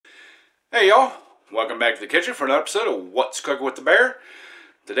Hey y'all, welcome back to the kitchen for another episode of What's Cooking with the Bear.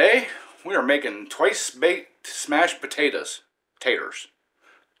 Today we are making twice baked smashed potatoes. Taters.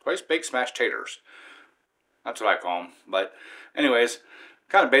 Twice baked smashed taters. That's what I call them. But anyways,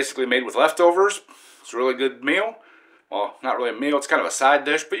 kind of basically made with leftovers. It's a really good meal. Well, not really a meal, it's kind of a side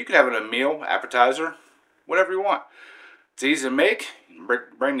dish, but you can have it a meal, appetizer, whatever you want. It's easy to make. You can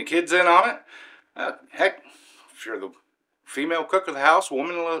bring the kids in on it. Heck, if you're the female cook of the house,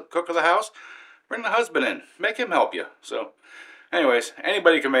 woman cook of the house, bring the husband in. Make him help you. So, anyways,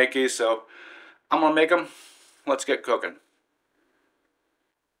 anybody can make these, so I'm going to make them. Let's get cooking.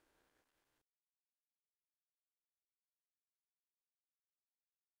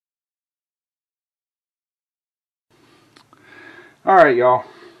 Alright, y'all.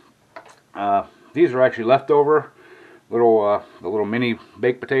 These are actually leftover the little mini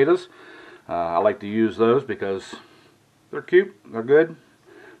baked potatoes. I like to use those because they're cute, they're good,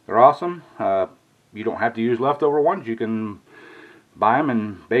 they're awesome. You don't have to use leftover ones. You can buy them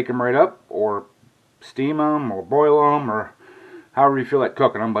and bake them right up, or steam them, or boil them, or however you feel like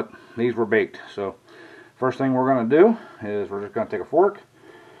cooking them. But these were baked. So first thing we're going to do is we're just going to take a fork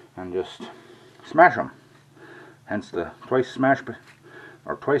and just smash them. Hence the twice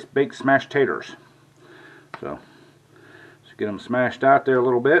baked smashed taters. So just get them smashed out there a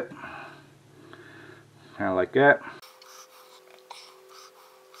little bit, kind of like that.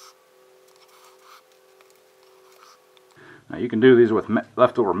 Now you can do these with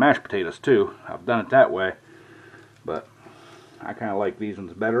leftover mashed potatoes too. I've done it that way, but I kind of like these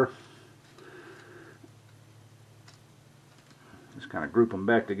ones better. Just kind of group them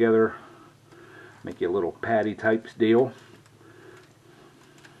back together, make you a little patty type deal.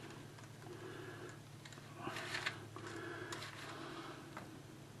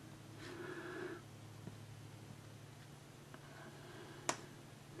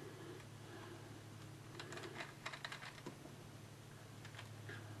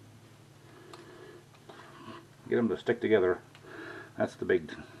 Get them to stick together. That's the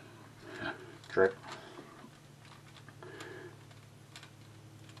big trick.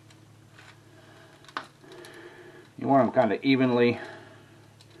 You want them kind of evenly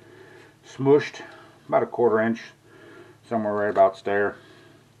smooshed, about a 1/4 inch, somewhere right about there.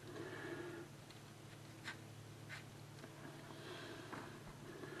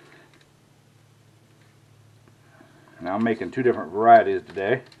 Now I'm making two different varieties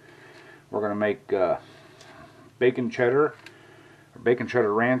today. We're going to make bacon cheddar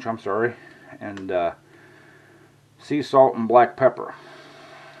ranch, I'm sorry, and sea salt and black pepper.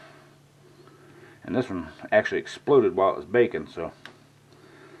 And this one actually exploded while it was baking, so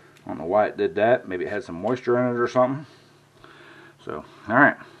I don't know why it did that. Maybe it had some moisture in it or something. So,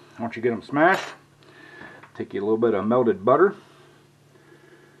 alright, once you get them smashed, take you a little bit of melted butter.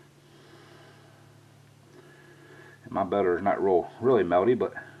 And my butter is not really melty,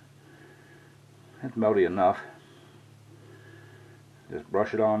 but it's melty enough. Just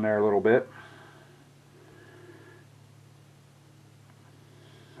brush it on there a little bit.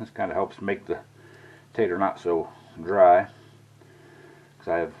 This kind of helps make the tater not so dry,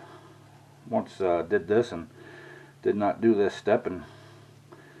 because I have once did this and did not do this step, and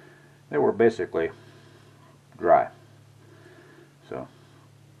they were basically dry. So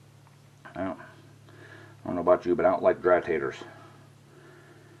I don't know about you, but I don't like dry taters.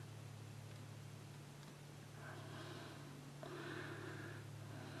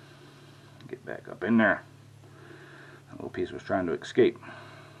 Get back up in there. That little piece was trying to escape.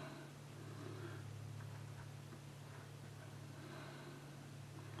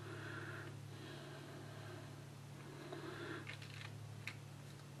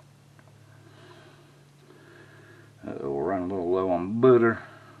 We're running a little low on butter.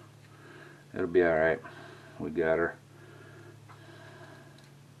 It'll be alright. We got her.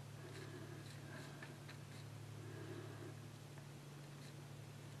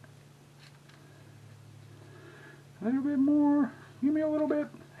 A little bit more. Give me a little bit.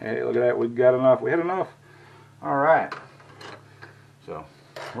 Hey, look at that. We got enough. We had enough. Alright. So,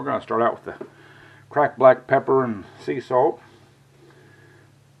 we're going to start out with the cracked black pepper and sea salt.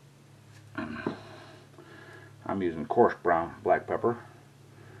 I'm using coarse brown black pepper.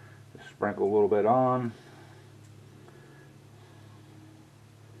 Just sprinkle a little bit on.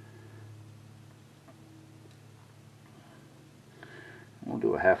 We'll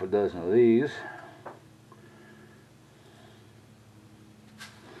do a half a dozen of these.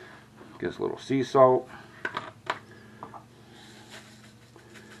 Get us a little sea salt.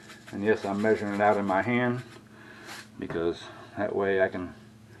 And yes, I'm measuring it out in my hand, because that way I can,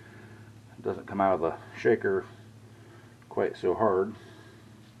 it doesn't come out of the shaker quite so hard.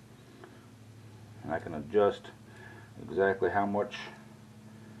 and I can adjust exactly how much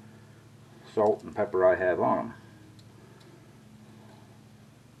salt and pepper I have on them.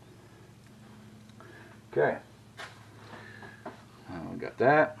 Okay, we got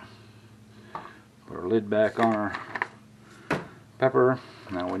that. Put our lid back on our pepper.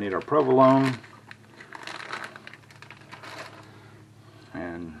 Now we need our provolone,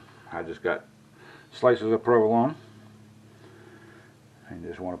 and I just got slices of provolone, and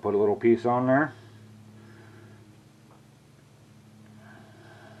just want to put a little piece on there.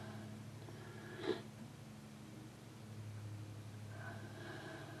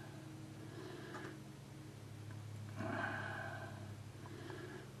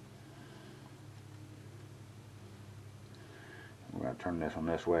 We're going to turn this one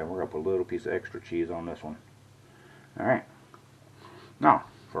this way, and we're going to put a little piece of extra cheese on this one. Alright, now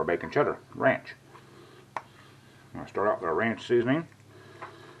for our bacon cheddar ranch. I'm going to start out with our ranch seasoning.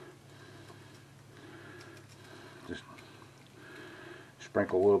 Just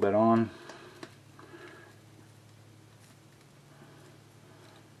sprinkle a little bit on.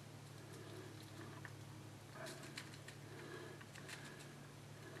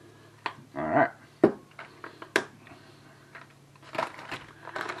 Alright.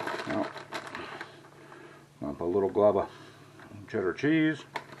 Now, I'm going to put a little glob of cheddar cheese.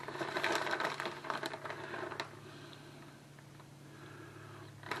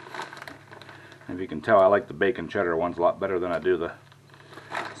 If you can tell, I like the bacon cheddar ones a lot better than I do the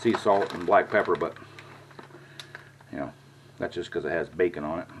sea salt and black pepper, but you know, that's just because it has bacon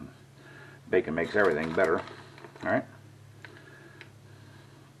on it. Bacon makes everything better. Alright.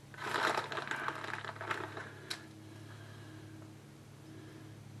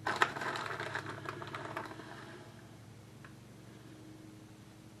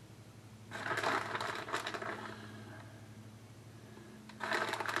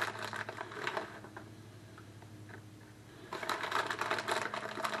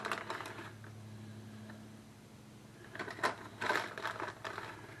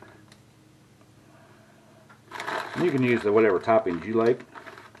 You can use whatever toppings you like.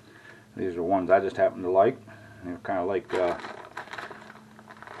 These are ones I just happen to like. They're kind of like the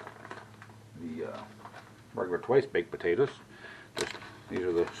regular twice baked potatoes. These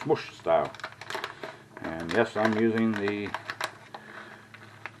are the smush style. And yes, I'm using the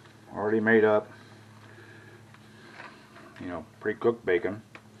already made up, you know, pre-cooked bacon.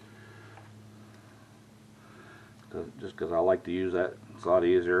 Just because I like to use that, it's a lot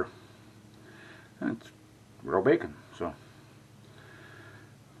easier. And it's real bacon, so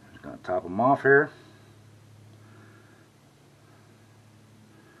just gonna top them off here.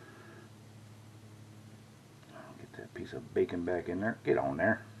 Get that piece of bacon back in there. Get on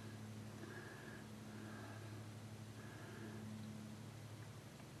there.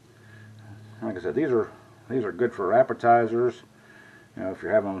 Like I said, these are good for appetizers. You know, if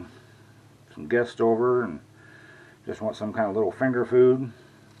you're having some guests over and just want some kind of little finger food.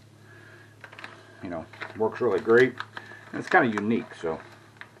 You know, works really great, and it's kind of unique. So,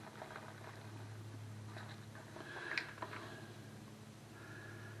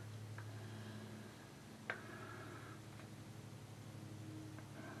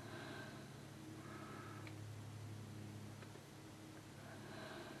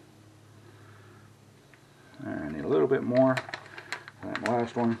 I need a little bit more. That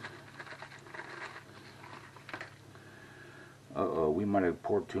last one. Uh-oh, we might have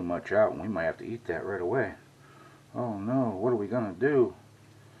poured too much out, and we might have to eat that right away. Oh no, what are we gonna do?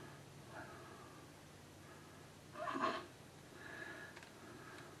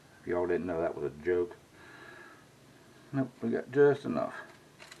 If y'all didn't know, that was a joke. Nope, we got just enough.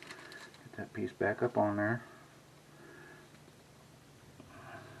 Get that piece back up on there.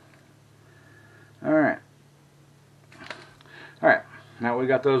 Alright. Alright, now we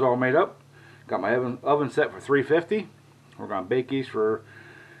got those all made up. Got my oven set for 350. We're going to bake these for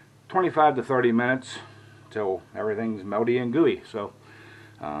 25 to 30 minutes until everything's melty and gooey. So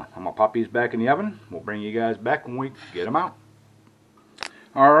I'm going to pop these back in the oven. We'll bring you guys back when we get them out.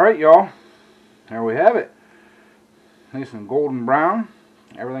 Alright, y'all. There we have it. Nice and golden brown.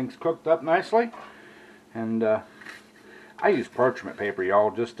 Everything's cooked up nicely. And I use parchment paper, y'all,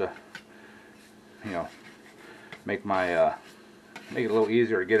 just to, you know, make my make it a little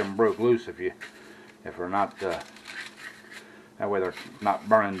easier to get them broke loose if they're not. That way they're not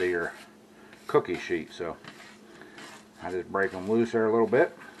burning to your cookie sheet. So I just break them loose there a little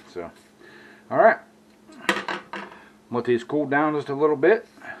bit. So, alright. Let these cool down just a little bit,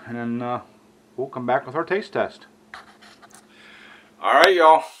 and then we'll come back with our taste test. Alright,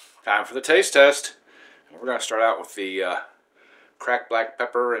 y'all. Time for the taste test. We're going to start out with the cracked black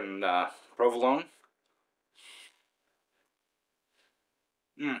pepper and provolone.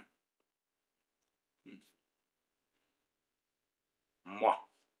 Mmm. Mwah.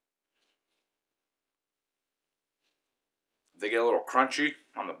 They get a little crunchy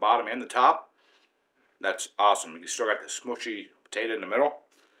on the bottom and the top. That's awesome. You still got the smushy potato in the middle.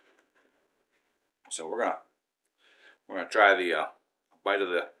 So we're gonna try the bite of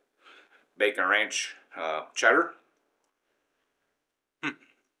the bacon ranch cheddar.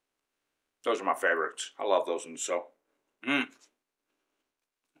 Those are my favorites. I love those ones. So,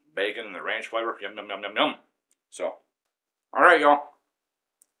 bacon and the ranch flavor. Yum yum yum yum yum. So, all right, y'all.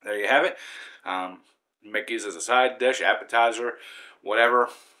 There you have it. Make these as a side dish, appetizer, whatever.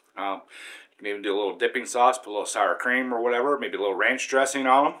 You can even do a little dipping sauce, put a little sour cream or whatever, maybe a little ranch dressing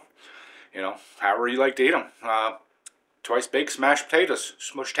on them. You know, however you like to eat them. Twice baked smashed potatoes,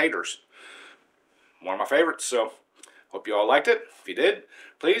 smushed taters. One of my favorites. So, hope you all liked it. If you did,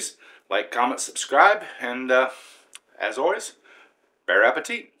 please like, comment, subscribe, and as always, bon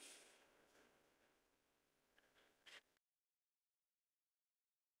appetit.